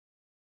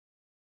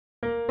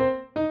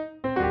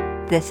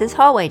This is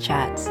Hallway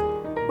Chats,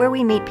 where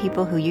we meet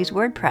people who use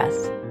WordPress.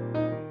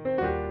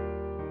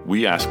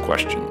 We ask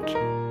questions,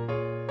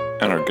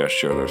 and our guests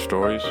share their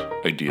stories,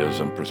 ideas,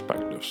 and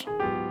perspectives.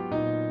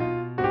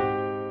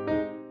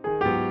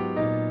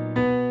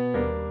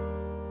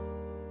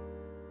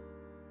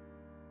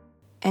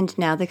 And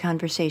now the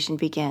conversation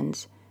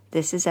begins.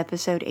 This is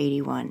episode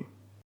 81.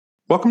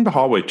 Welcome to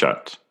Hallway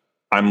Chats.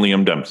 I'm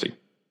Liam Dempsey.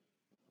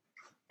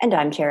 And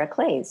I'm Tara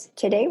Clays.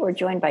 Today we're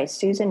joined by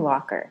Susan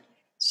Walker.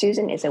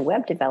 Susan is a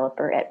web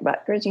developer at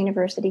Rutgers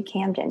University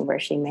Camden, where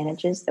she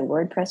manages the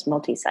WordPress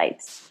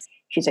multi-sites.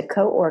 She's a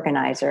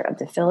co-organizer of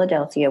the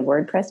Philadelphia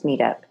WordPress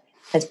Meetup,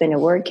 has been a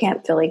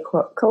WordCamp Philly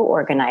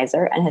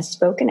co-organizer, and has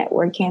spoken at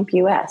WordCamp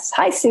US.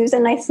 Hi,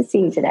 Susan. Nice to see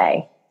you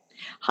today.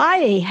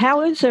 Hi.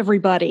 How is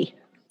everybody?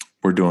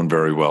 We're doing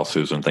very well,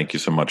 Susan. Thank you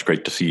so much.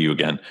 Great to see you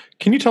again.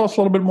 Can you tell us a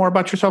little bit more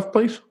about yourself,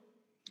 please?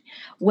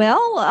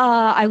 Well,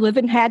 I live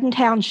in Haddon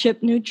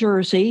Township, New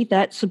Jersey.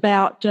 That's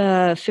about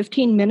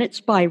 15 minutes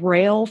by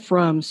rail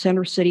from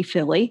Center City,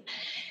 Philly.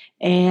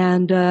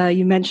 And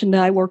you mentioned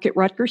I work at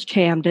Rutgers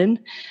Camden.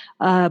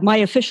 My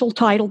official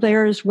title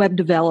there is web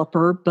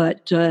developer,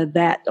 but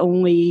that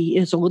only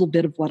is a little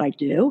bit of what I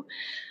do.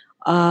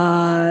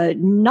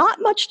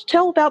 Not much to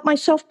tell about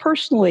myself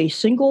personally.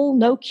 Single,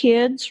 no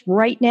kids,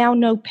 right now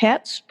no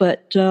pets,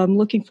 but I'm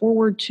looking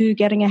forward to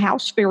getting a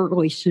house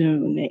fairly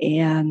soon,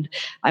 and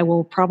I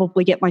will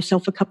probably get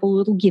myself a couple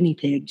little guinea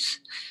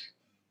pigs.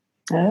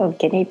 Oh,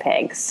 guinea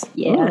pigs.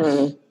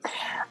 Yes.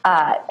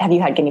 Have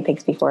you had guinea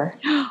pigs before?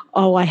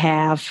 Oh, I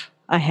have.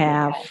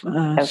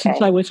 Okay.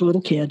 Since I was a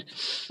little kid.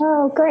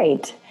 Oh,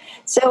 great.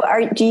 So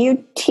do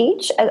you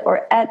teach at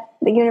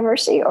the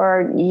university,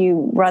 or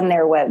you run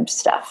their web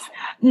stuff?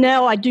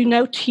 No, I do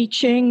no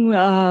teaching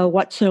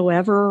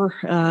whatsoever.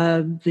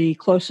 The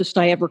closest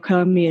I ever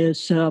come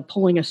is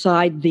pulling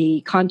aside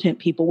the content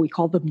people, we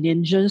call them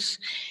ninjas,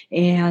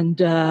 and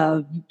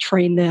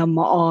train them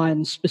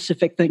on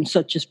specific things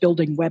such as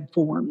building web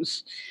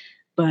forms.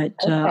 But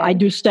Okay. I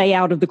do stay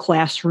out of the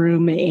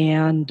classroom,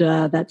 and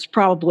that's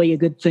probably a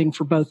good thing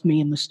for both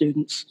me and the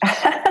students.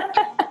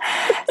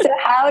 So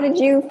how did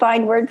you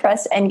find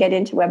WordPress and get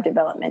into web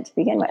development to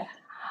begin with?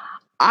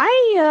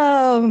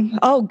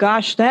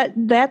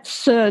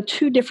 That's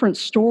two different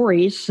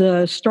stories.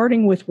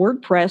 Starting with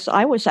WordPress,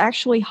 I was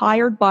actually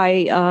hired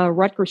by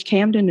Rutgers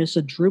Camden as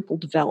a Drupal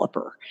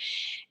developer.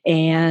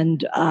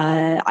 And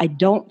I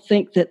don't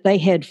think that they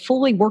had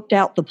fully worked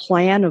out the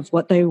plan of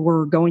what they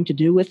were going to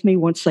do with me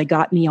once they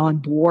got me on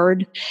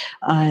board.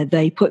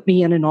 They put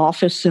me in an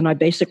office, and I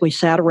basically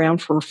sat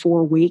around for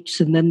 4 weeks.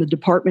 And then the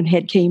department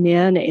head came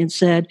in and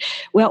said,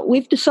 well,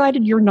 we've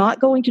decided you're not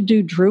going to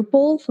do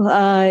Drupal.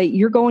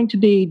 You're going to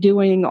be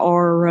doing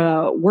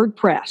our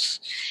WordPress.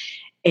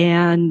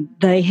 And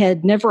they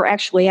had never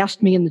actually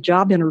asked me in the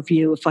job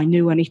interview if I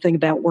knew anything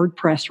about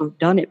WordPress or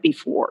done it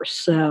before.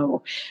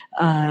 So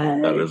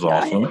That is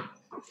awesome.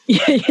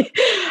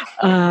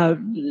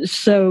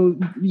 So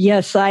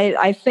yes,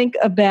 I think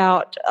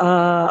about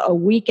a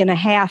week and a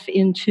half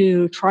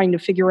into trying to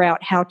figure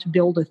out how to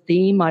build a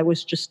theme, I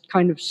was just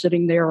kind of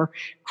sitting there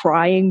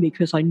crying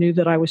because I knew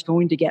that I was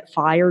going to get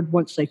fired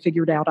once they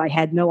figured out I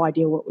had no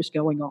idea what was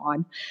going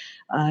on.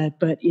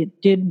 But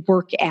it did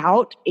work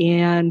out,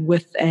 and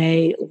with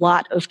a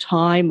lot of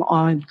time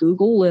on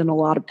Google and a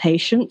lot of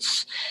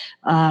patience,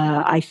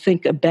 I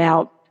think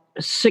about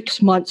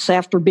 6 months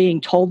after being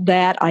told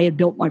that, I had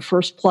built my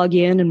first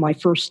plugin and my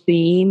first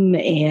theme,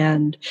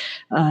 and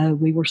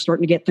we were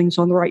starting to get things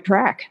on the right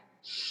track.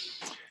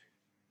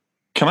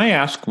 Can I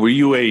ask, were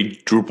you a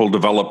Drupal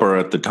developer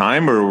at the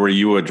time, or were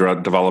you a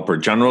developer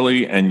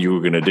generally, and you were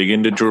going to dig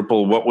into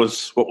Drupal? What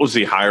was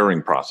the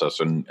hiring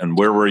process, and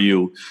where were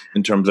you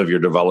in terms of your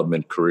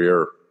development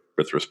career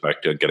with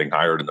respect to getting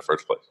hired in the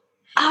first place?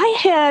 I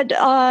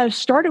had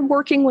started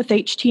working with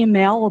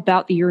HTML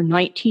about the year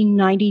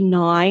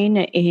 1999,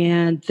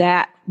 and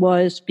that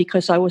was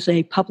because I was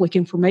a public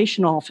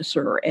information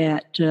officer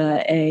at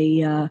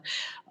a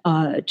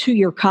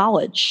two-year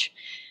college.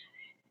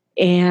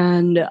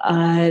 And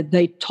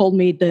they told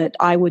me that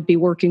I would be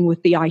working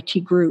with the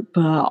IT group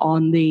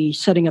on the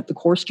setting up the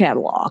course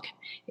catalog.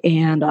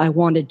 And I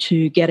wanted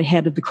to get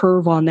ahead of the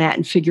curve on that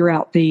and figure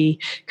out the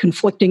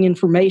conflicting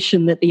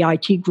information that the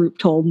IT group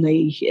told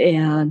me,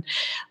 and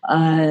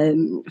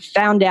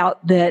found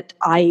out that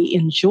I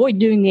enjoyed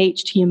doing the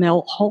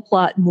HTML a whole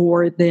lot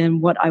more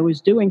than what I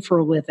was doing for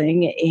a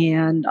living,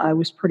 and I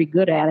was pretty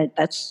good at it.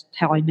 That's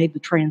how I made the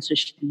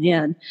transition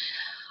in.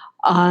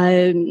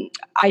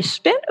 I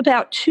spent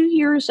about 2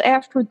 years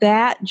after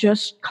that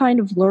just kind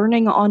of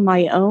learning on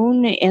my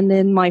own, and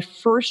then my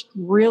first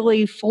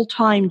really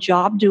full-time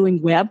job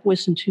doing web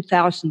was in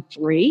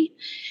 2003.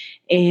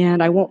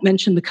 And I won't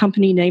mention the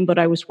company name, but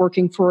I was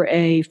working for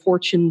a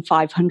Fortune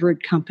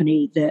 500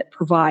 company that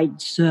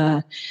provides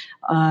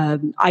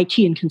IT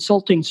and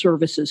consulting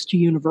services to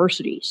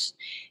universities.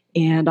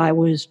 And I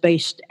was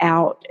based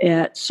out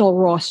at Sul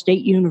Ross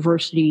State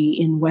University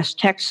in West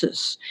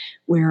Texas,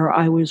 where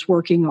I was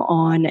working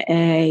on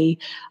a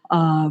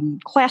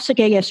classic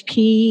ASP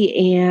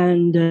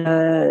and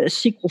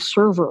SQL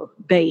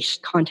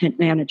Server-based content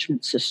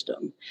management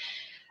system.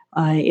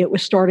 It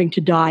was starting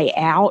to die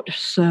out,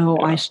 so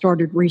I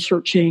started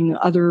researching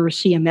other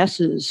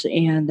CMSs,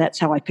 and that's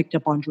how I picked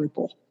up on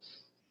Drupal.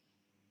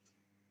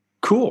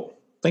 Cool.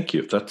 Thank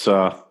you. That's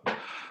a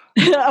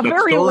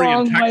very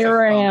long way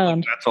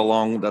around.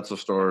 That's a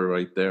story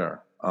right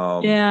there.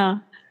 Yeah.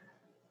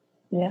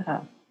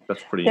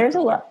 That's pretty.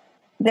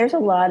 There's a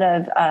lot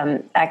of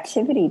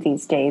activity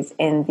these days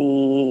in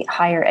the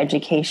higher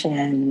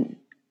education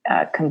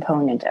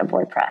component of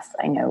WordPress.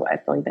 I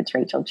believe it's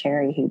Rachel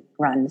Cherry who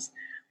runs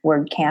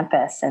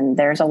WordCampus, and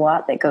there's a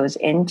lot that goes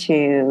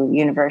into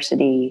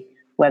university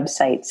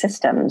website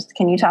systems.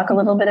 Can you talk a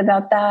little bit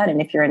about that,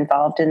 and if you're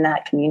involved in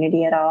that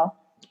community at all?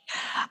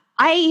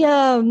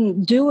 I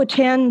do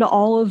attend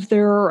all of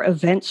their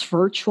events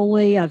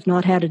virtually. I've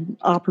not had an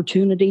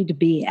opportunity to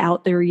be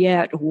out there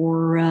yet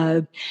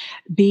or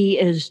be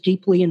as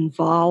deeply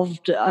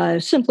involved,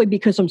 simply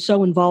because I'm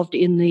so involved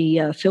in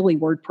the Philly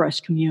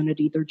WordPress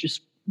community. There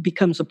just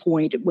becomes a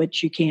point at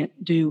which you can't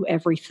do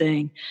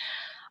everything.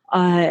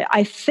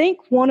 I think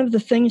one of the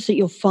things that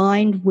you'll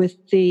find with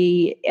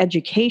the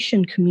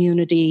education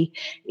community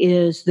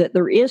is that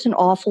there is an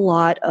awful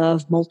lot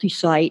of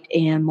multi-site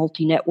and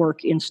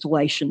multi-network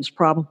installations,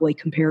 probably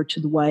compared to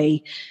the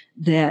way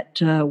that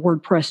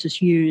WordPress is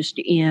used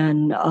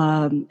in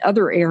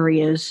other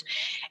areas.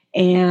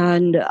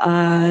 And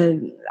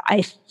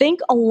I think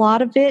a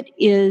lot of it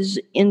is,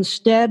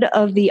 instead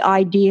of the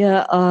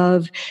idea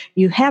of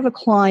you have a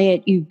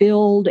client, you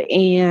build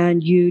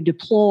and you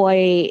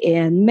deploy,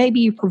 and maybe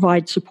you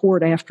provide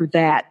support after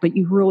that, but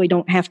you really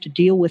don't have to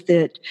deal with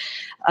it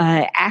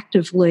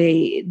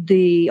actively.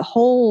 The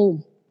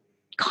whole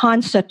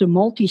concept of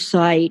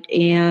multi-site,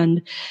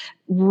 and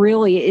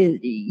really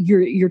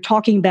you're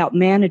talking about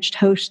managed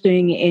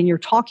hosting, and you're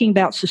talking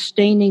about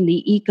sustaining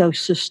the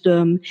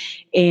ecosystem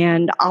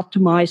and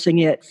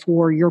optimizing it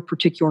for your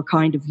particular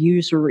kind of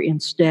user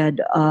instead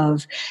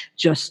of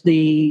just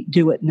the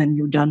do it and then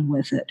you're done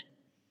with it.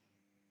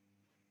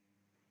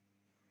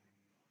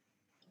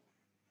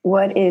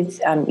 What is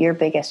your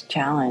biggest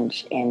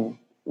challenge in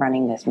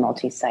running this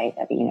multi-site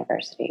at the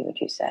university,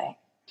 would you say?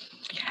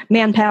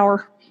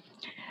 Manpower.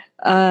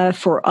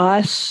 For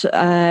us,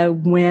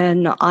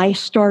 when I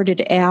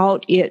started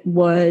out, it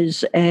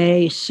was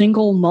a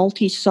single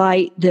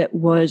multi-site that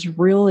was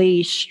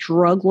really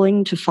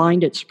struggling to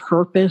find its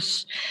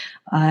purpose.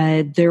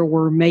 There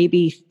were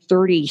maybe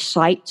 30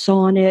 sites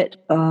on it,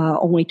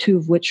 only 2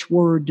 of which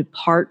were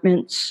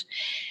departments.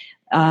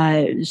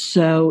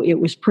 So it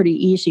was pretty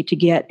easy to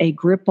get a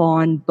grip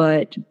on,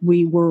 but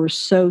we were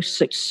so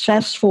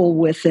successful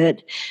with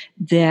it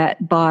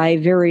that by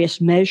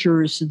various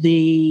measures,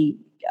 the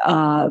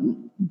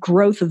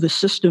growth of the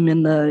system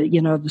in the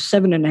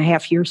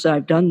 7.5 years that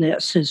I've done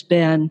this has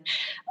been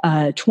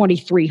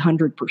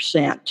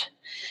 2,300%.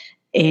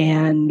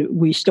 And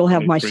we still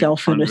have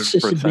myself in a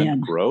sysadmin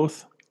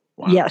growth.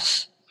 Wow.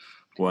 Yes.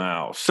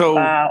 Wow. So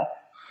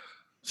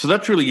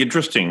that's really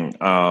interesting.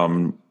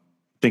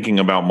 Thinking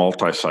about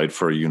multi-site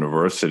for a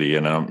university,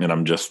 and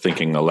I'm just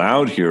thinking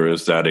aloud here,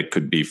 is that it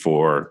could be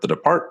for the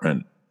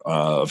Department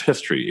of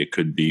History. It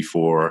could be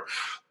for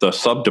the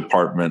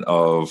sub-department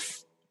of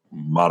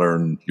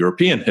modern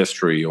European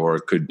history, or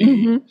it could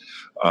be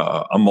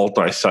a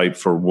multi-site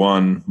for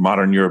one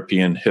modern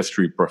European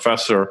history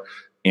professor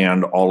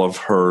and all of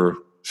her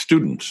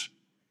students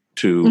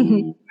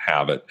to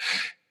have it.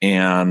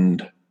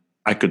 And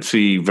I could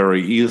see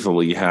very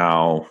easily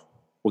how,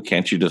 well,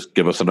 can't you just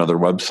give us another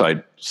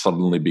website?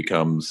 Suddenly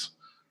becomes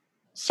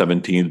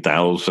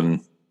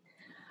 17,000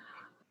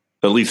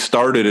 at least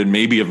started and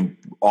maybe have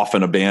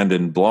often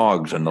abandoned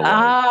blogs and the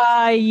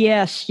like.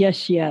 Yes.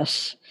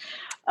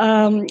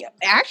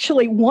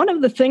 Actually, one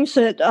of the things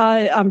that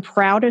I'm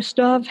proudest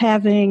of,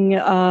 having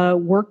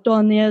worked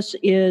on this,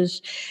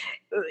 is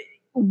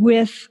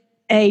with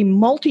a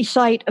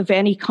multi-site of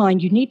any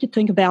kind, you need to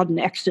think about an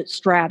exit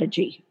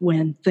strategy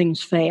when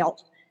things fail.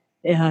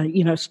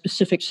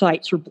 Specific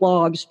sites or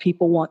blogs,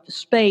 people want the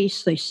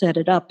space, they set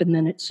it up, and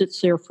then it sits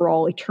there for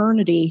all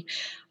eternity.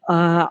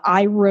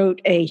 I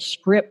wrote a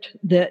script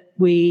that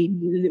we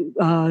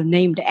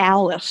named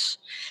Alice.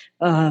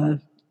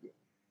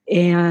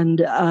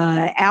 And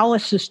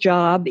Alice's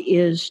job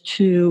is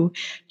to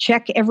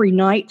check every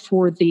night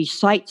for the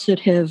sites that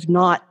have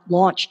not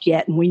launched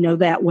yet, and we know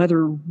that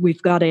whether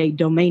we've got a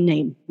domain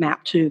name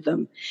mapped to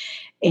them.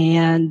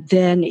 And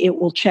then it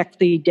will check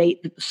the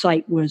date that the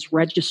site was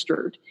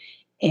registered.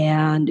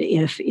 And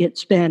if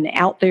it's been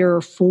out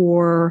there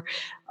for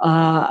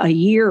a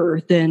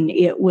year, then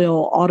it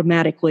will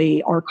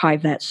automatically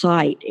archive that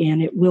site,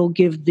 and it will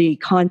give the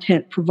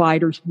content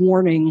providers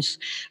warnings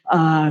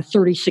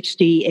 30,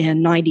 60,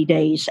 and 90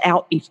 days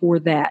out before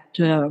that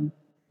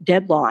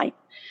deadline.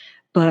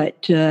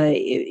 But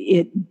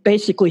it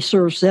basically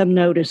serves them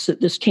notice that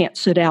this can't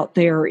sit out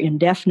there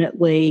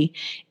indefinitely,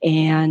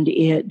 and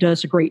it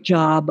does a great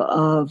job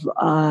of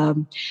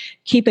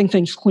keeping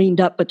things cleaned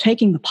up, but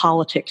taking the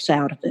politics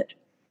out of it.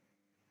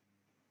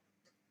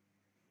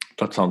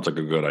 That sounds like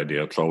a good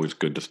idea. It's always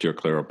good to steer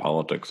clear of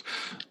politics.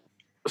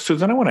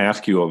 Susan, I want to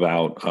ask you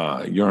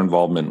about your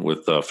involvement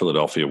with the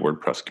Philadelphia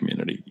WordPress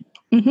community.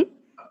 Mm-hmm.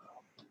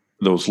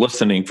 Those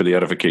listening, for the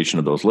edification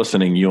of those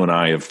listening, you and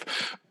I have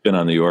been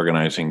on the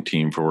organizing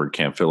team for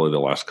WordCamp Philly the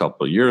last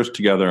couple of years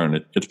together,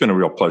 and it's been a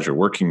real pleasure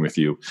working with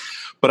you.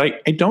 But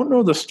I don't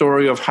know the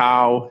story of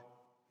how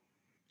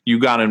you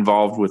got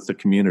involved with the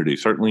community.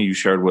 Certainly you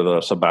shared with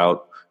us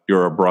about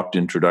your abrupt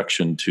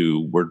introduction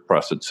to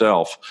WordPress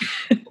itself,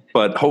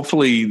 but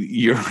hopefully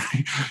your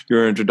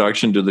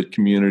introduction to the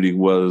community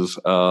was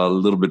a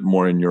little bit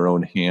more in your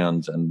own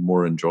hands and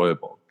more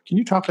enjoyable. Can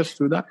you talk us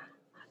through that?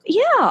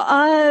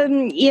 Yeah,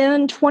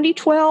 in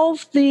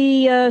 2012,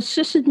 the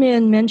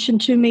sysadmin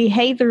mentioned to me,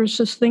 hey, there's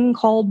this thing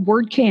called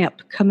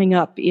WordCamp coming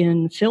up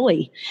in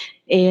Philly,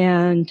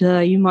 and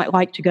you might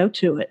like to go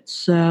to it.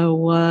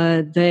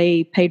 So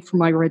they paid for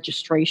my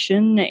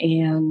registration,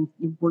 and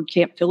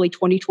WordCamp Philly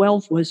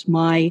 2012 was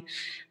my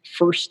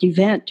first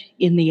event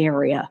in the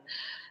area.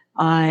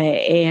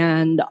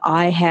 And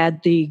I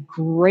had the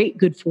great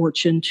good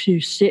fortune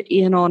to sit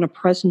in on a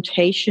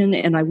presentation,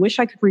 and I wish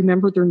I could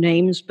remember their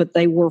names, but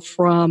they were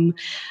from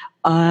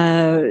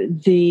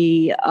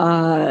the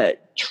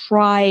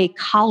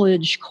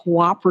Tri-College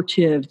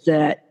Cooperative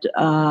that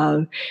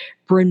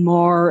Bryn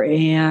Mawr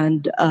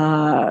and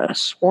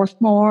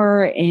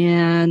Swarthmore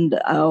and,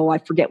 I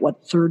forget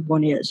what the third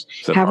one is.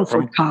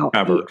 Haverford College.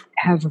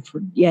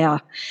 Haverford, yeah.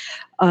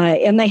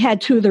 And they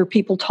had two of their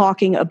people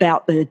talking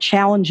about the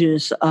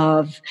challenges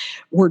of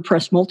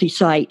WordPress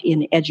multi-site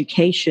in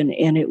education.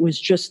 And it was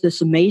just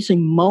this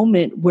amazing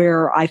moment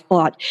where I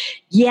thought,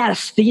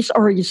 yes, these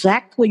are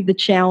exactly the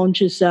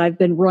challenges that I've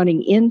been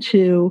running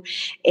into.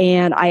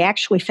 And I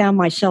actually found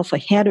myself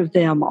ahead of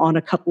them on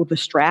a couple of the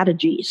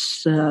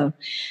strategies.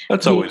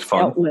 That's always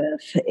fun.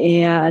 With.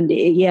 And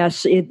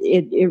yes,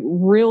 it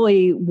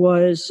really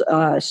was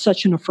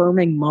such an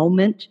affirming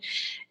moment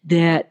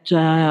that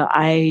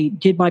I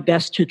did my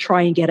best to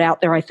try and get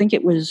out there. I think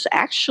it was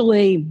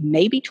actually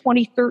maybe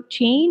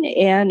 2013,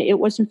 and it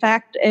was in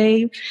fact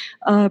a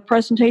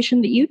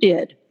presentation that you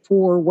did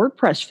for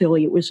WordPress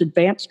Philly. It was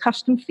Advanced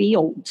Custom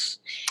Fields,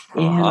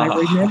 and I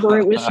remember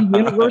it was the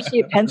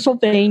University of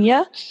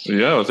Pennsylvania.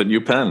 Yeah, it was at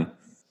UPenn.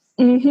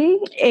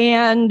 Mm-hmm.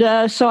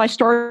 And so I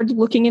started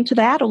looking into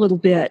that a little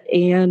bit.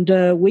 And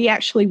we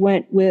actually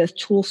went with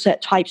toolset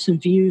types and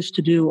views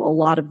to do a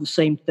lot of the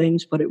same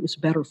things, but it was a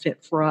better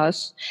fit for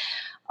us.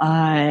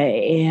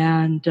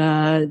 And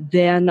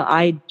then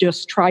I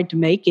just tried to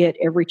make it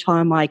every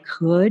time I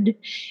could.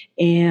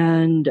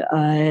 And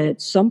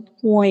at some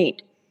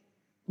point,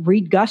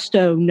 Reed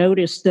Gusto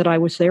noticed that I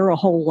was there a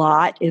whole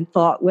lot and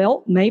thought,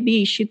 well,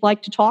 maybe she'd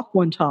like to talk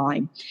one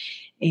time.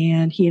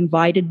 And he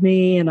invited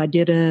me, and I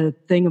did a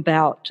thing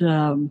about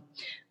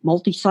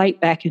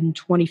multi-site back in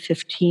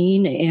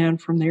 2015.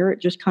 And from there, it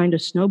just kind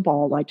of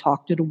snowballed. I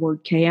talked at a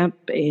WordCamp,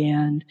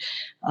 and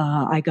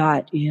I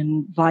got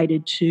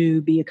invited to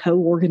be a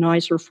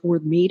co-organizer for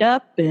the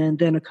meetup, and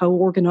then a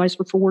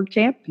co-organizer for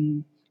WordCamp,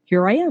 and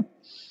here I am.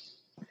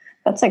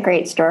 That's a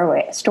great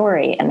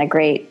story and a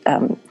great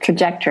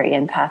trajectory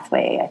and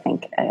pathway, I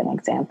think, an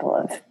example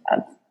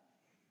of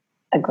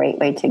a great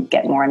way to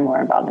get more and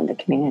more involved in the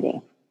community.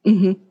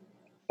 Mm-hmm.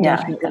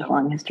 Yeah, got a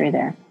long history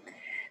there.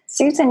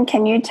 Susan,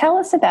 can you tell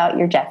us about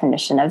your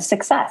definition of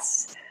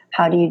success?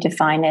 How do you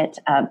define it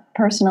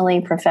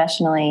personally,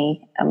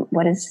 professionally?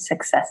 What does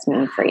success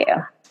mean for you?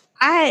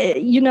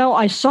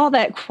 I saw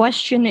that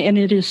question, and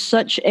it is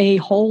such a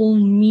whole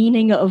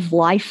meaning of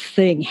life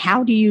thing.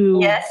 How do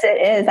you... Yes,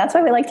 it is. That's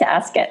why we like to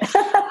ask it.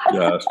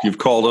 Yes, you've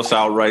called us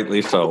out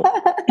rightly so.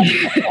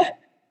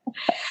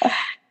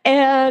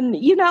 And,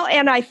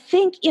 and I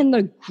think in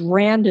the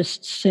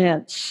grandest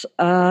sense,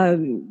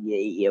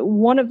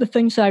 one of the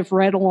things I've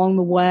read along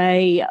the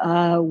way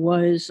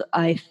was,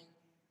 I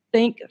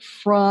think,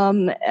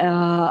 from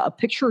A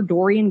Picture of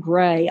Dorian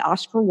Gray,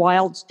 Oscar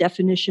Wilde's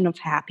definition of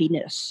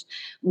happiness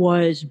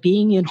was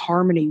being in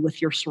harmony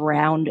with your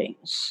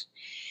surroundings.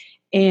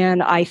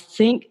 And I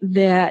think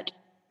that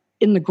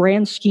in the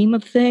grand scheme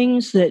of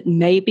things, that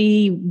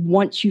maybe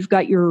once you've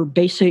got your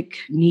basic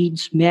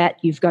needs met,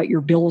 you've got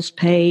your bills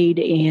paid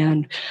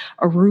and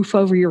a roof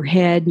over your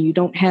head, and you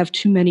don't have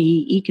too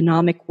many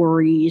economic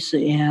worries,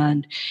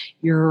 and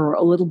you're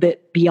a little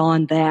bit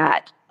beyond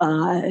that,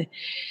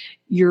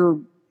 you're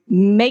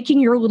making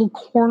your little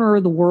corner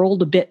of the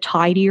world a bit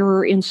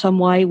tidier in some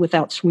way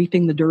without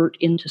sweeping the dirt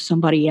into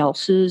somebody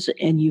else's,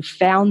 and you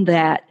found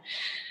that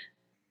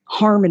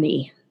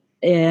harmony.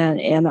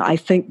 And I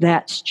think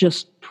that's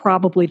just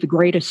probably the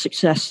greatest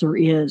success there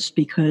is,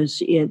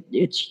 because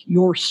it's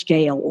your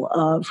scale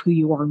of who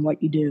you are and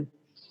what you do.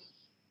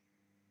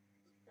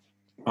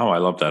 Oh, I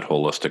love that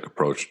holistic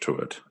approach to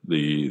it.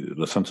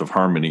 The sense of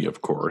harmony,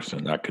 of course,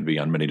 and that could be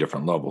on many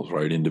different levels,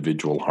 right?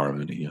 Individual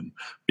harmony and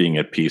being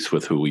at peace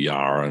with who we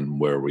are and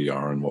where we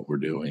are and what we're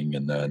doing.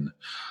 And then,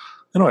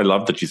 I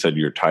love that you said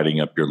you're tidying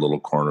up your little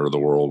corner of the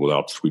world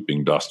without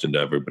sweeping dust into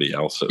everybody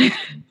else's.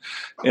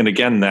 And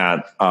again,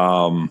 that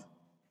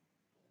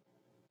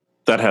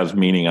has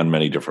meaning on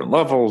many different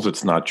levels.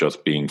 It's not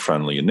just being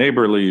friendly and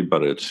neighborly,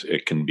 but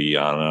it can be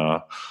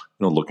on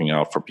looking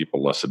out for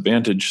people less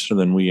advantaged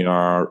than we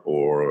are,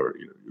 or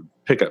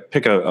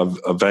pick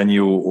a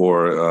venue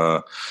or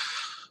a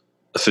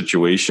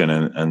situation,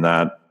 and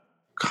that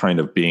kind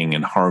of being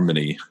in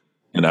harmony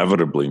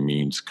inevitably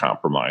means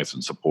compromise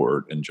and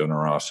support and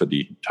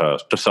generosity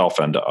to self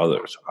and to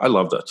others. I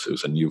love that,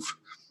 Susan. You've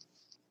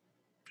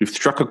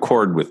struck a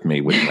chord with me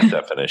with that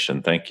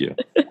definition. Thank you.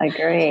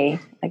 Agree.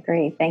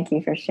 Thank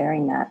you for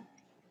sharing that.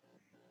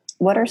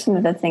 What are some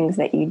of the things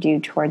that you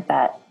do toward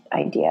that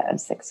idea of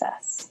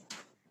success?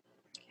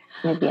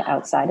 Maybe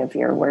outside of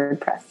your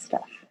WordPress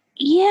stuff.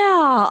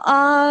 Yeah.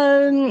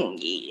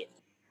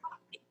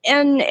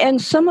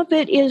 And some of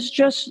it is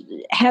just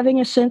having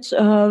a sense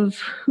of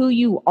who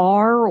you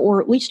are, or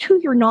at least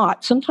who you're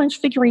not. Sometimes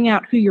figuring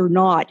out who you're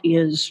not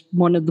is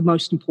one of the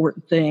most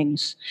important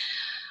things.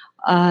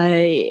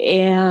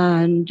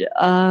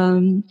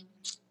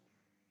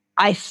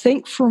 I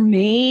think for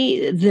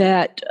me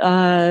that,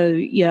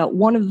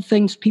 one of the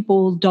things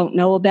people don't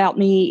know about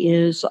me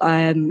is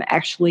I'm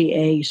actually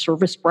a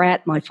service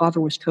brat. My father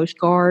was Coast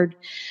Guard.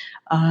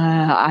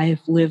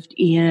 I've lived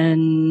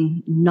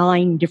in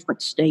 9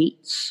 different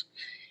states.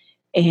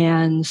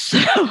 And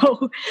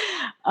so...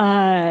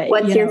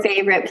 What's your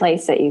favorite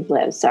place that you've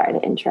lived? Sorry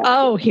to interrupt.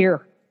 Oh,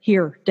 here,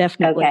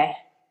 definitely. Okay.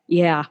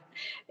 Yeah.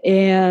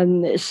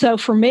 And so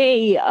for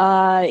me,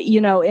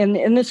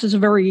 and this is a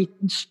very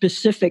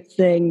specific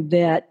thing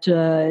that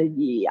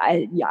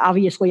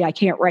I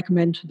can't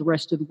recommend to the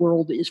rest of the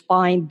world, is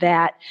find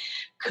that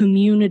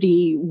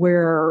community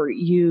where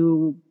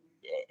you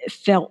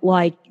felt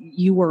like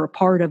you were a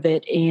part of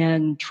it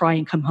and try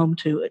and come home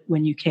to it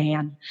when you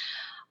can.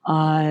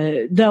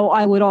 Though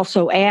I would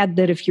also add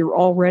that if you're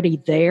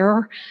already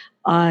there,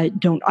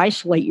 don't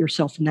isolate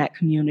yourself in that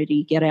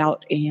community. Get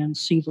out and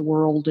see the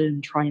world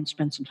and try and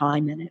spend some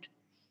time in it.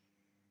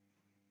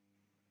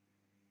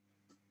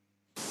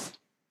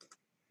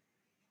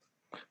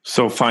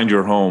 So find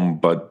your home,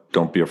 but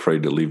don't be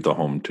afraid to leave the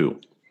home too.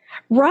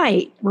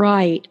 Right.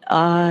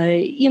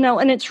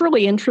 And it's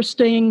really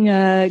interesting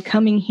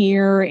coming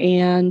here.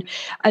 And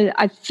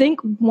I think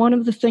one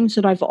of the things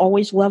that I've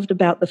always loved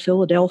about the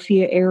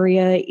Philadelphia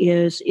area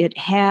is it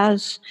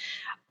has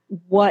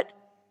what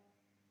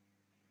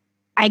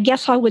I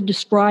guess I would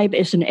describe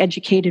as an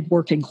educated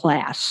working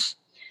class.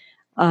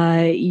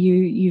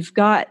 You've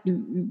got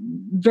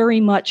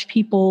very much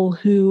people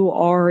who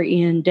are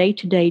in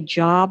day-to-day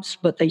jobs,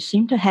 but they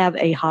seem to have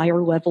a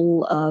higher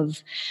level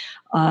of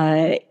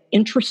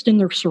interest in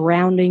their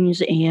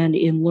surroundings and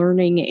in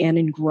learning and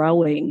in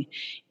growing.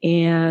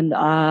 And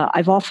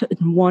I've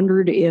often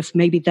wondered if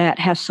maybe that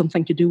has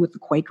something to do with the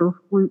Quaker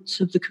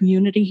roots of the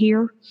community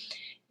here.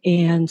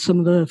 And some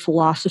of the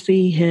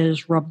philosophy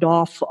has rubbed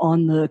off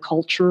on the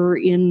culture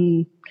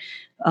in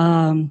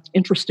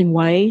interesting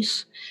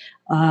ways.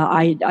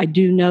 I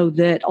do know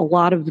that a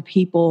lot of the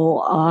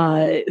people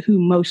who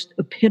most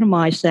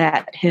epitomize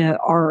that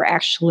are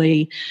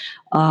actually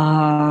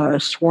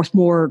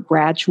Swarthmore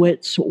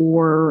graduates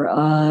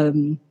or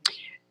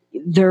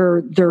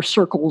their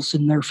circles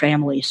and their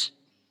families.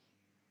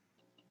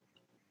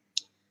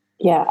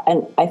 Yeah,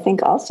 and I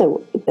think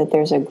also that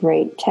there's a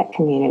great tech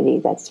community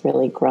that's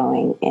really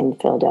growing in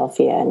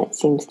Philadelphia, and it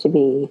seems to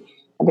be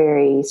a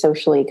very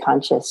socially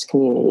conscious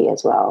community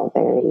as well,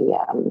 very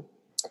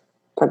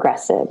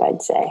progressive,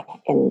 I'd say.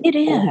 It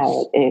is. And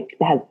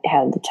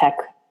how the tech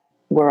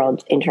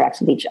world interacts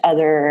with each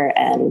other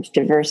and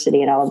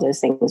diversity and all of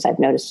those things. I've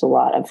noticed a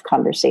lot of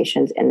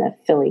conversations in the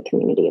Philly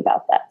community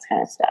about that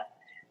kind of stuff.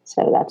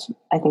 So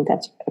I think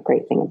that's a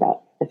great thing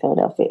about the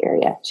Philadelphia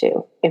area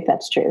too. If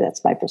that's true,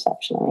 that's my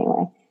perception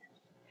anyway.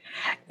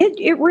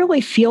 It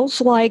really feels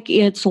like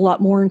it's a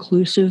lot more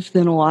inclusive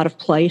than a lot of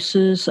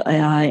places.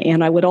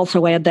 And I would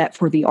also add that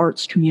for the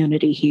arts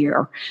community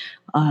here,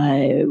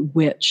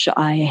 which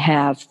I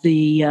have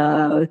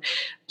the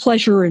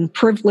pleasure and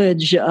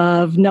privilege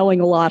of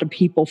knowing a lot of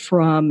people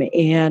from.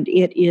 And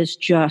it is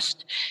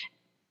just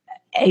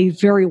a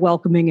very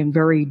welcoming and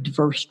very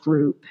diverse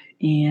group.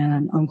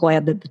 And I'm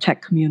glad that the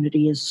tech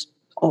community is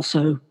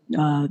also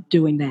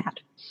doing that.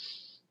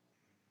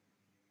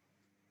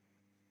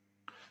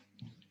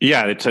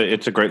 Yeah,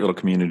 it's a great little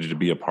community to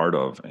be a part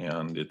of,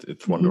 and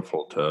it's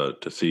wonderful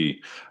to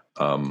see.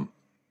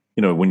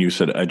 When you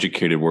said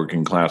educated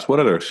working class, what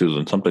are there,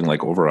 Susan? Something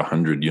like over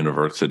 100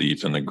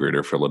 universities in the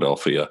greater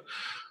Philadelphia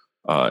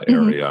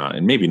area,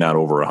 and maybe not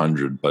over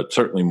 100, but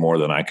certainly more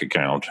than I could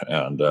count.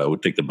 And it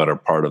would take the better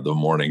part of the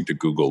morning to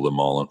Google them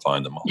all and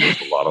find them all. There's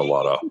a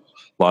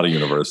lot of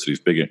universities,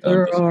 big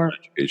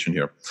education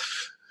here.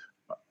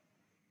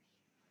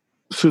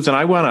 Susan,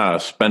 I want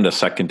to spend a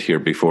second here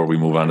before we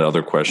move on to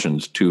other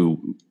questions to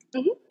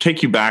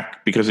take you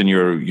back, because in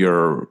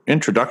your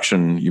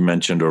introduction you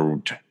mentioned,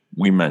 or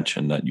we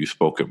mentioned, that you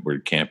spoke at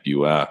WordCamp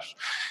US,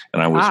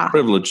 and I was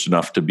privileged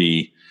enough to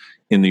be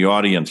in the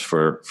audience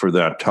for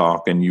that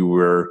talk, and you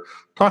were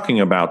talking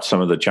about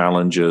some of the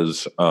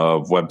challenges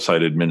of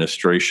website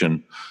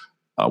administration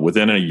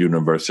within a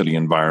university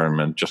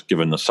environment, just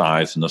given the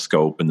size and the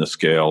scope and the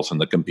scales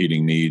and the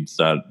competing needs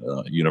that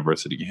a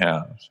university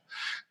has.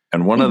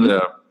 And one of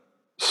the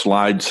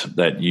slides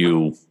that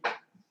you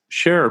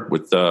shared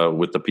with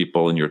the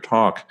people in your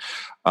talk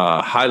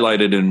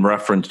highlighted and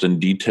referenced and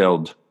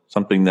detailed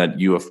something that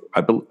you have,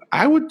 I'm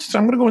going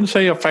to go and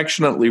say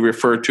affectionately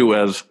refer to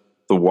as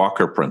the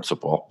Walker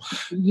Principle.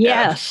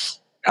 Yes.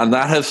 And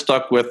that has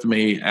stuck with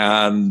me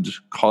and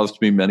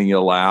caused me many a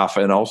laugh,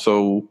 and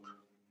also,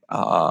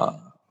 I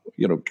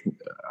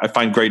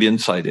find great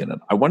insight in it.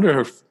 I wonder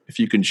if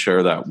you can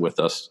share that with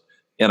us.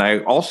 And I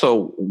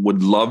also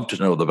would love to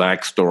know the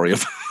backstory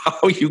of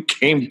how you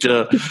came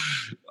to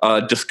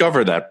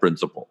discover that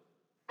principle.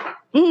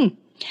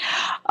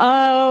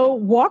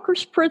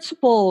 Walker's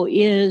Principle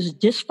is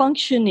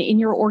dysfunction in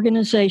your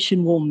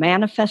organization will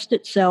manifest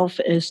itself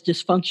as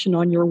dysfunction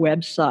on your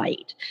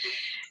website.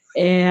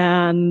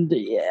 And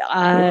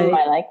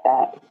I like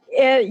that.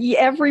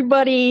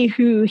 Everybody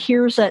who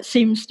hears that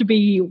seems to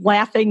be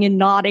laughing and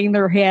nodding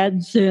their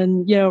heads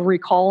and,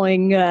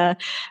 recalling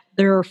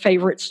their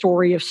favorite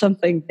story of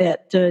something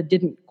that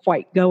didn't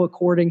quite go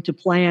according to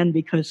plan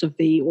because of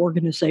the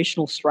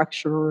organizational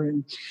structure.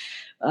 And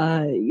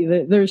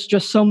there's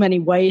just so many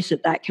ways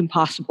that can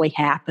possibly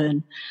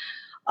happen.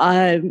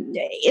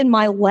 In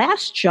my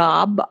last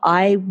job,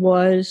 I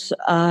was...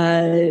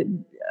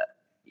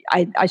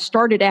 I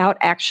started out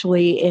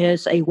actually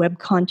as a web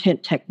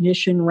content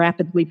technician,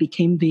 rapidly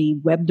became the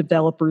web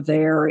developer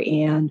there.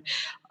 And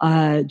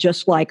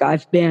just like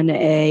I've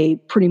been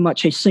pretty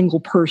much a single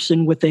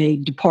person with a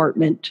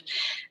department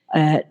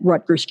at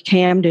Rutgers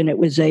Camden, it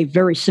was a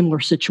very similar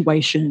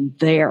situation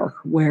there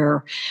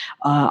where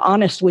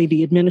honestly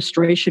the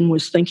administration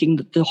was thinking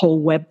that the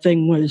whole web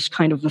thing was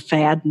kind of a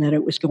fad and that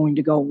it was going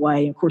to go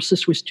away. Of course,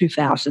 this was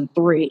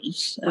 2003,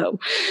 so...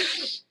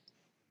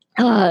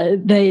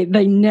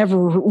 They never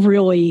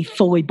really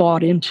fully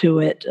bought into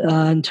it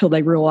until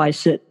they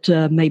realized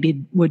that maybe it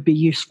would be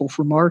useful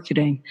for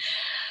marketing.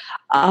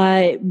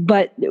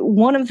 But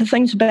one of the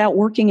things about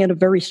working at a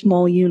very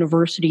small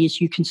university is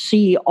you can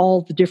see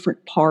all the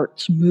different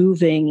parts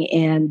moving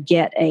and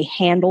get a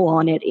handle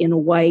on it in a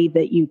way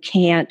that you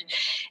can't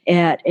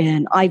at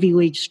an Ivy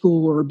League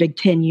school or a Big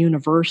Ten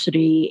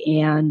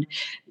university, and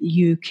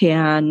you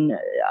can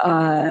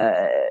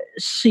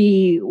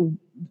see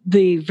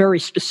the very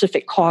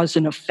specific cause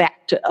and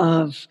effect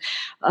of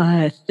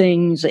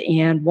things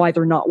and why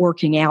they're not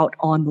working out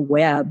on the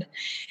web.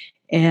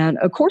 And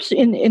of course,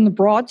 in the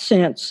broad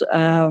sense,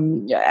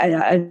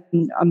 I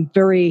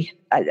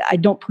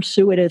don't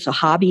pursue it as a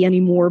hobby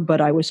anymore, but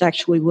I was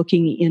actually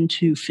looking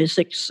into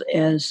physics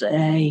as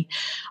a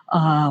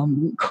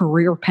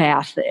career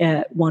path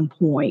at one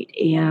point.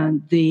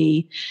 And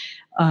the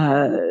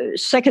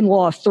second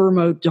law of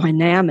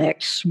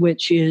thermodynamics,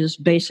 which is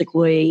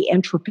basically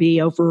entropy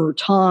over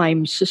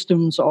time,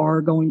 systems are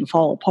going to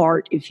fall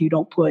apart if you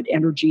don't put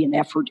energy and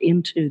effort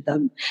into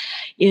them,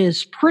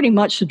 is pretty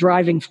much the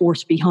driving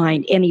force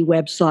behind any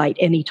website,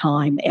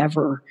 anytime,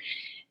 ever.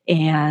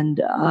 And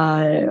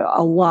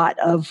a lot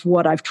of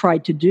what I've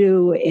tried to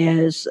do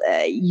is,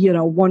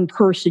 one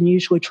person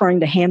usually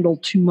trying to handle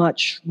too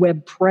much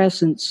web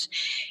presence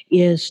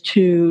is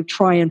to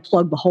try and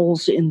plug the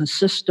holes in the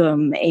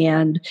system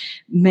and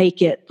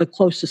make it the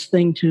closest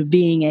thing to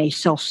being a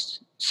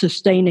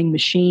self-sustaining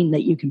machine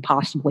that you can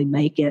possibly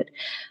make it.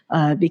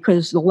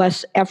 Because the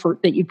less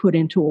effort that you put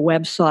into a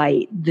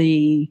website,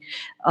 the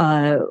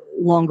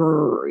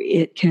longer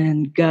it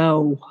can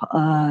go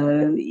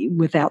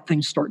without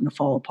things starting to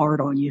fall apart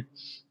on you.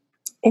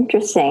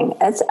 Interesting.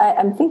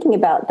 I'm thinking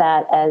about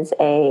that as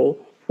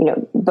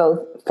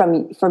both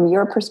from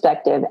your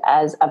perspective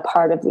as a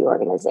part of the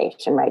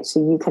organization, right? So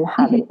you can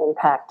have an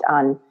impact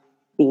on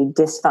the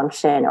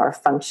dysfunction or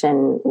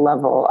function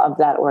level of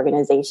that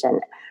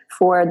organization.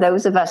 For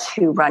those of us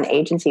who run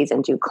agencies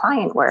and do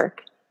client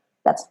work,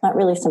 that's not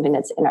really something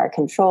that's in our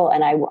control.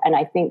 And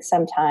I think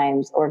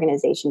sometimes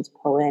organizations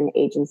pull in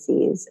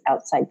agencies,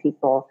 outside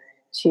people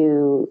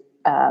to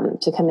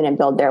come in and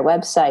build their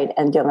website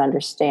and don't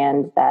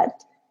understand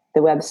that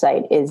the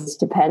website is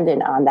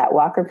dependent on that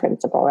Walker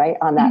Principle, right?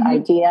 On that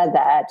idea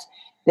that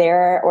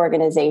their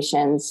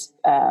organization's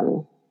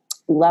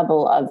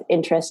level of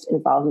interest,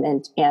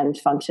 involvement, and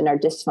function or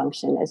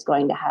dysfunction is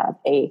going to have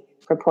a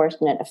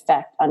proportionate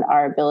effect on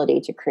our ability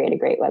to create a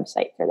great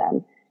website for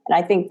them. And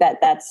I think that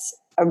that's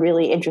a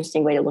really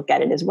interesting way to look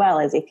at it as well,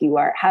 as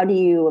how do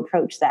you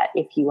approach that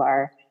if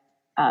you're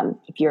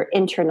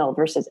internal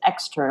versus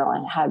external,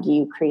 and how do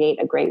you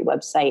create a great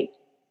website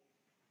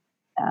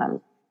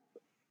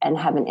and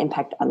have an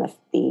impact on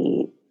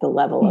the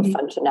level of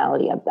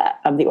functionality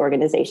of the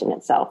organization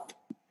itself?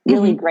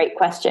 Really great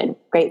question.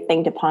 Great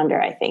thing to ponder,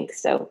 I think.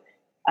 So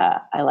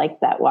I like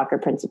that Walker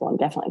Principle. I'm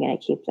definitely going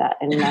to keep that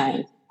in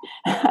mind.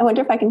 I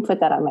wonder if I can put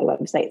that on my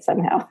website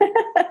somehow.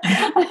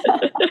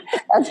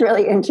 That's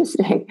really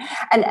interesting.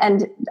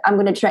 And I'm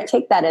going to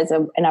take that as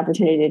an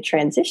opportunity to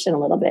transition a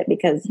little bit,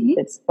 because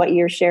it's what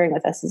you're sharing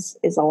with us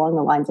is along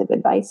the lines of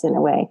advice in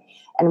a way.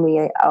 And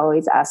we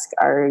always ask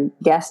our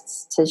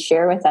guests to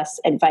share with us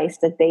advice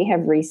that they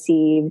have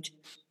received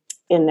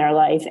in their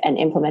life and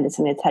implemented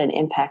something that's had an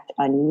impact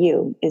on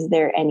you. Is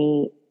there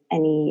any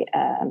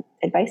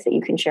advice that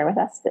you can share with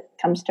us that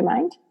comes to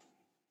mind?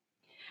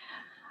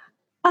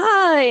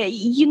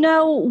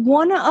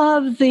 One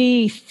of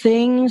the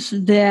things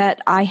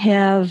that I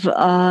have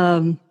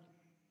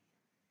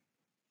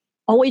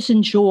always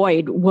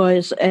enjoyed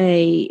was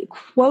a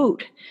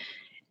quote,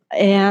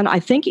 and I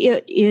think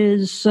it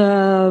is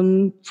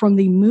from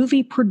the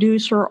movie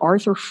producer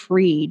Arthur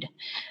Freed,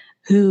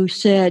 who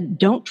said,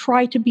 "Don't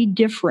try to be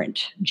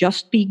different,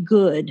 just be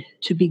good.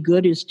 To be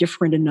good is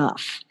different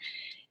enough."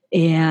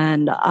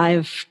 And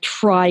I've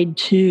tried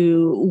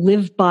to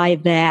live by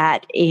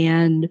that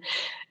and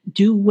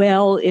do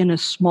well in a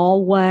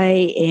small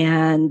way.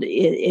 And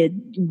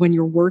when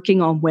you're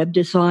working on web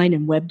design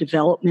and web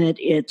development,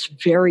 it's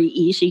very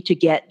easy to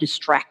get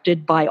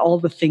distracted by all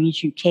the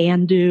things you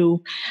can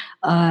do,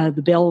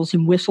 the bells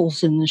and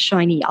whistles and the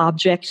shiny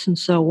objects and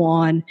so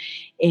on.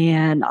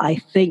 And I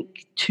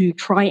think to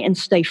try and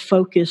stay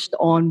focused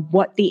on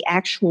what the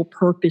actual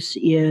purpose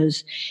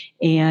is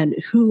and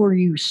who are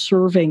you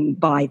serving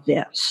by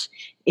this,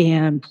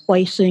 and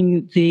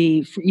placing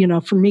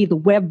for me, the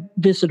web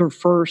visitor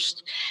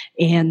first,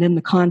 and then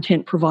the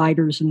content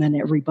providers, and then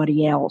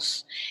everybody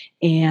else,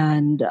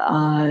 and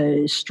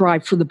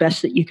strive for the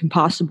best that you can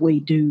possibly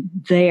do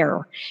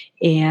there.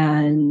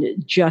 And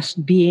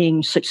just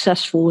being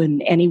successful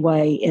in any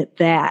way at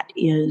that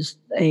is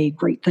a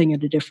great thing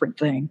and a different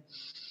thing.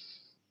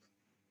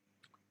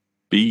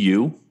 Be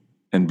you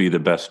and be the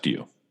best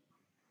you.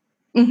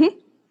 Mm-hmm.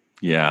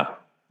 Yeah.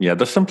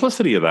 The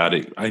simplicity of that,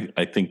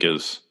 I think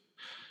is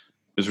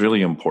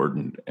really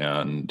important.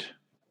 And,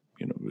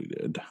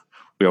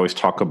 we always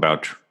talk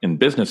about, in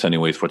business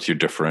anyways, what's your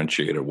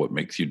differentiator, what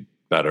makes you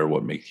better,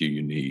 what makes you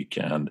unique.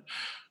 And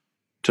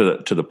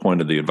to the point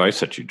of the advice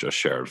that you just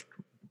shared,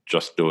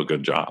 just do a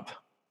good job.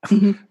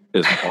 Mm-hmm.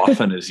 As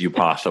often as you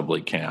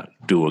possibly can,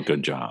 do a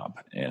good job.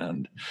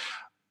 And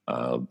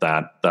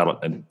that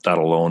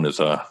alone is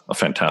a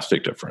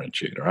fantastic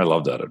differentiator. I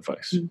love that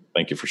advice. Mm-hmm.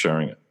 Thank you for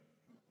sharing it.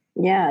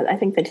 Yeah, I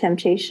think the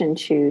temptation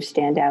to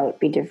stand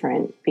out, be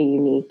different, be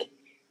unique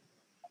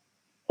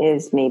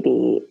is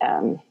maybe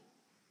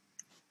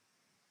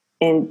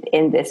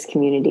in this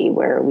community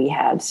where we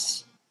have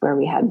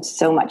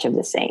so much of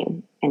the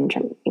same.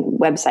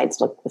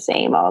 Websites look the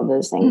same, all of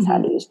those things.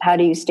 Mm-hmm. How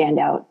do you stand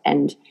out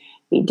and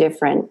be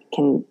different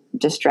can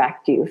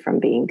distract you from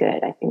being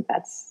good. I think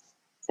that's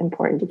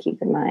important to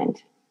keep in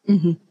mind.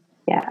 Mm-hmm.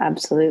 Yeah,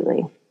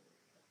 absolutely.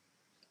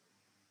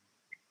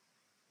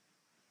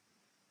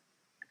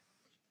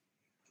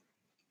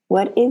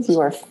 What is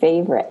your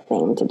favorite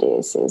thing to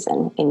do,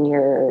 Susan, in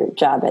your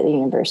job at the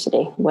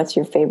university? What's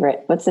the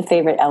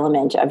favorite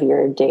element of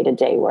your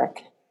day-to-day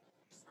work?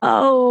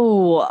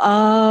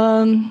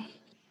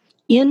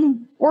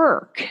 In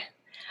work,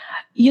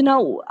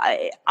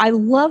 I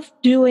love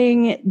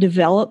doing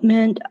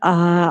development.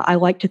 I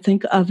like to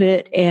think of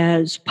it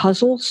as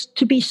puzzles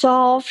to be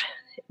solved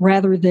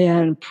rather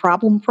than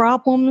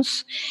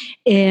problems.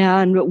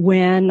 And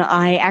when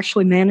I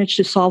actually manage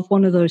to solve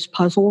one of those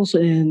puzzles,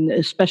 and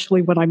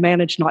especially when I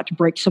manage not to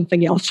break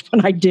something else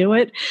when I do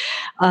it,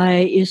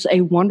 is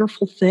a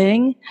wonderful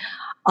thing.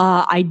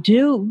 I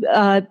do,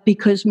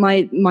 because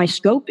my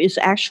scope is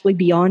actually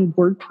beyond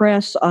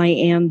WordPress. I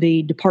am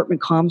the department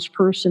comms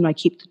person. I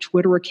keep the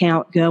Twitter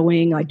account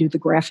going. I do the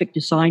graphic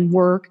design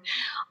work.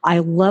 I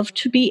love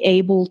to be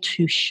able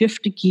to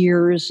shift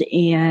gears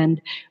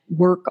and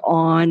work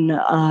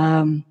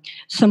on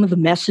some of the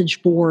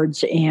message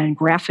boards and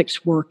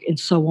graphics work and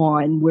so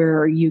on,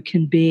 where you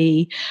can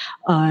be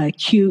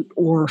cute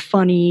or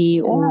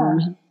funny or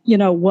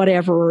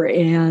whatever.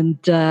 And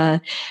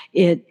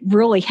it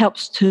really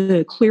helps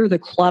to clear the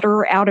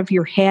clutter out of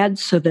your head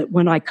so that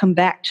when I come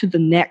back to the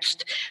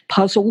next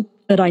puzzle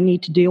that I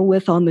need to deal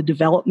with on the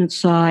development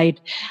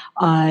side,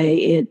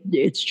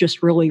 it's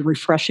just really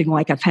refreshing.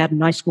 Like I've had a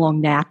nice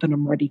long nap and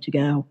I'm ready to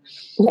go.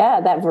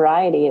 Yeah, that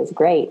variety is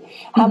great.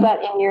 How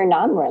about in your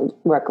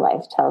non-work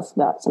life? Tell us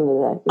about some of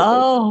the...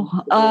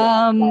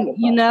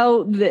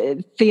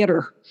 the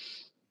theater.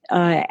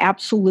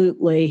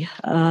 Absolutely.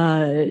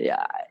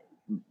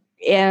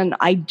 And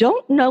I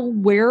don't know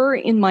where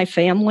in my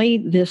family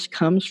this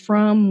comes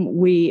from.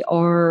 We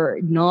are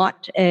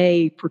not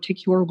a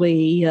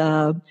particularly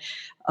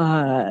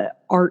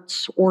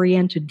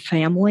arts-oriented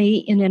family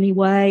in any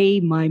way.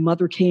 My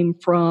mother came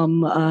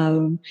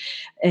from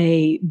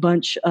a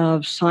bunch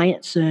of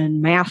science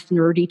and math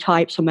nerdy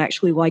types. I'm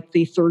actually like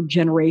the third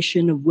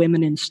generation of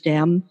women in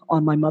STEM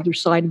on my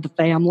mother's side of the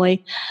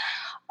family.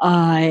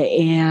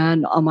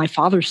 And on my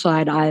father's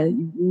side,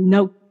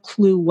 no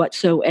clue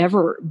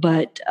whatsoever.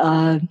 But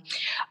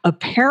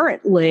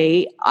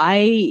apparently,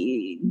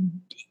 I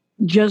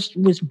just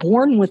was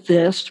born with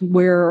this,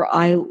 where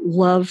I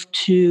love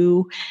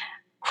to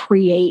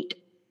create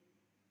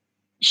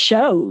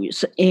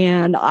shows.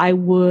 And I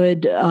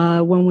would,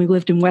 when we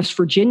lived in West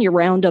Virginia,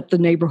 round up the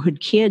neighborhood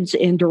kids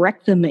and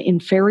direct them in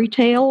fairy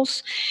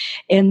tales.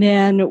 And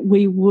then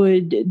we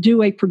would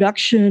do a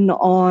production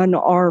on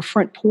our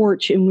front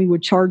porch, and we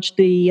would charge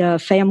the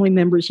family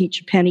members each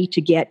a penny to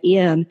get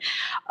in.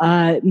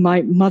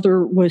 My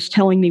mother was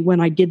telling me when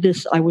I did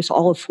this, I was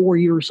all of 4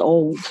 years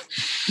old.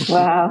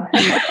 Wow.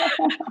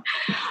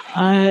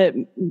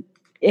 I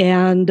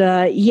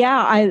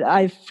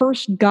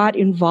first got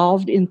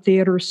involved in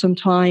theater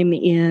sometime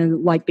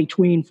in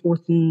between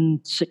 4th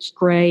and 6th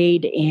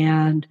grade,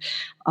 and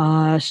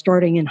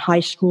starting in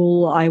high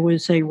school, I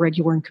was a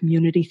regular in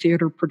community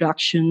theater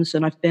productions,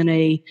 and I've been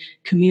a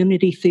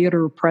community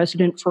theater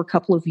president for a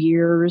couple of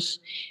years.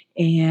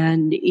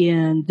 And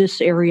in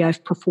this area,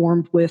 I've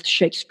performed with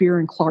Shakespeare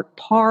in Clark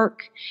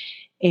Park.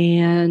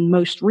 And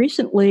most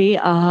recently,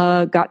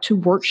 got to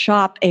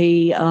workshop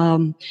a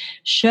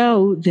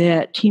show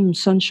that Team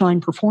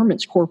Sunshine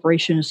Performance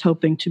Corporation is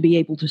hoping to be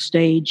able to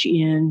stage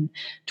in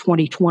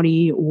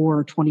 2020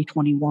 or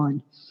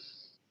 2021.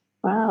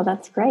 Wow,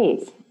 that's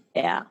great.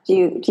 Yeah.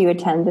 Do you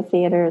attend the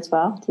theater as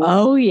well?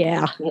 Oh,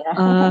 yeah.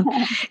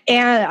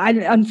 And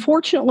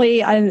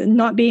unfortunately,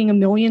 not being a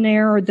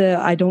millionaire,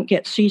 I don't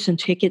get season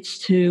tickets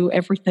to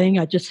everything.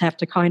 I just have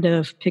to kind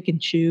of pick and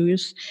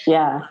choose.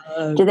 Yeah.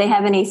 Do they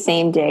have any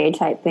same day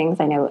type things?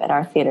 I know at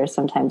our theater,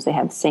 sometimes they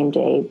have same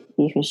day.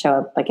 You can show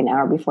up like an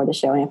hour before the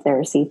show, and if there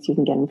are seats, you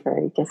can get them for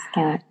a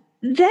discount.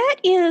 That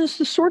is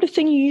the sort of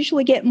thing you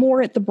usually get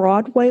more at the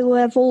Broadway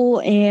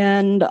level,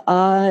 and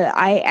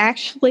I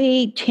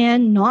actually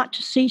tend not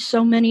to see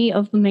so many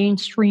of the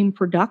mainstream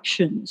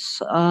productions.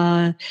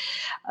 So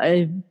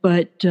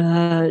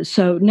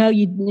no,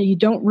 you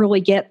don't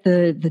really get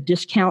the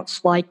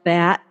discounts like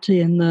that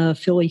in the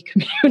Philly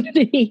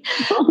community.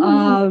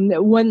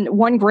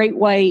 One great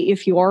way,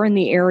 if you are in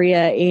the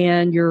area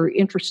and you're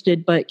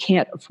interested but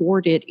can't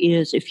afford it,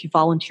 is if you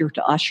volunteer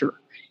to usher.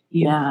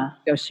 You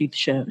go see the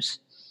shows.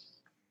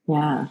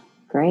 Yeah,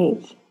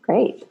 great.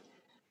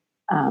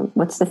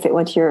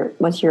 What's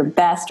your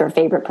best or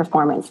favorite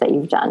performance that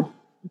you've done?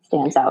 That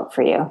stands out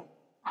for you?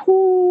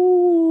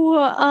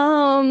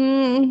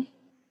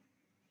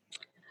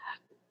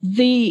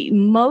 The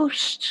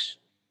most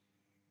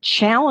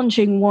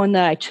challenging one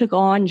that I took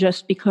on,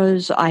 just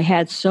because I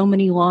had so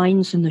many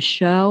lines in the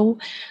show,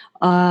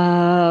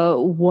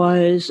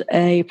 was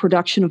a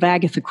production of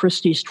Agatha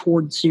Christie's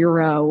Toward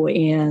Zero,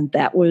 and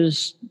that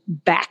was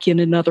back in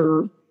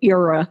another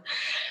era.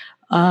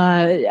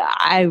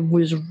 I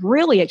was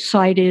really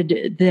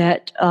excited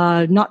that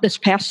not this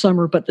past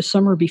summer, but the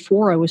summer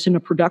before, I was in a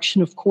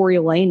production of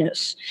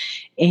Coriolanus,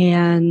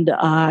 and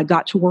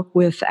got to work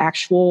with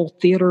actual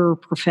theater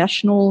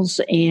professionals,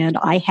 and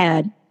I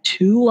had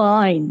 2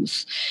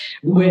 lines,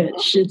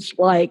 which it's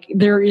like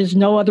there is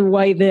no other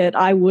way that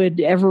I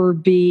would ever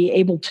be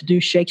able to do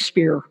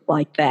Shakespeare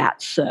like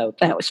that. So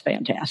that was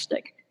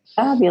fantastic.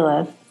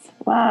 Fabulous.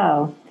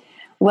 Wow.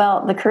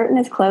 Well, the curtain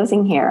is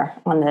closing here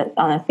on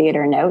a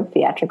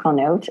theatrical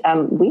note.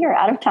 We are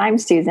out of time,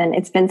 Susan.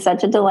 It's been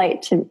such a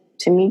delight to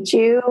meet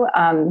you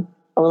a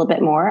little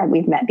bit more.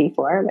 We've met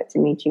before, but to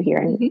meet you here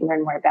and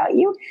learn more about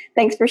you.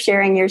 Thanks for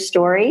sharing your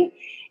story.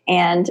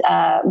 And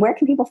where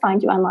can people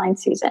find you online,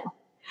 Susan?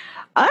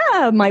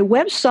 My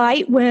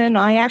website, when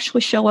I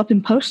actually show up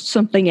and post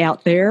something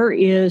out there,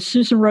 is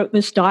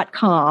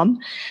SusanWroteThis.com.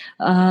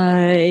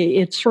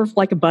 It's sort of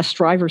like a bus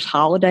driver's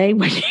holiday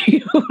when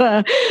you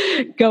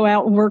go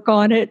out and work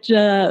on it.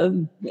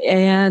 And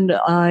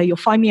you'll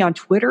find me on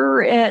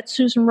Twitter at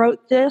Susan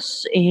Wrote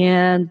This,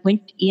 and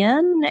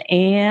LinkedIn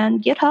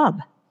and GitHub.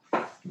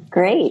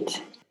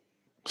 Great.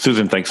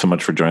 Susan, thanks so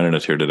much for joining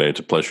us here today. It's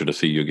a pleasure to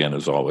see you again,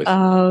 as always.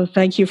 Oh,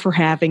 thank you for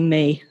having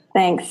me.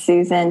 Thanks,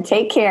 Susan.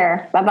 Take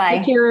care. Bye-bye.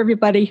 Take care,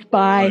 everybody.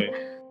 Bye.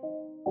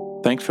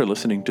 Thanks for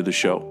listening to the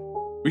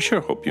show. We sure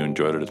hope you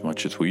enjoyed it as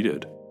much as we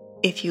did.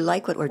 If you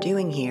like what we're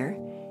doing here,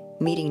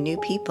 meeting new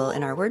people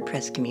in our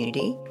WordPress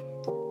community,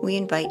 we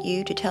invite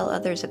you to tell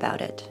others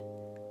about it.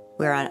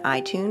 We're on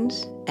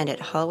iTunes and at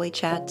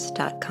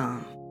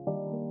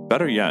hallwaychats.com.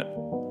 Better yet,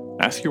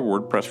 ask your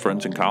WordPress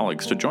friends and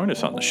colleagues to join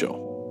us on the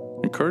show.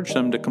 Encourage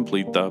them to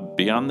complete the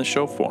Beyond the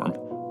Show form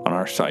on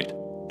our site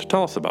to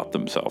tell us about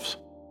themselves.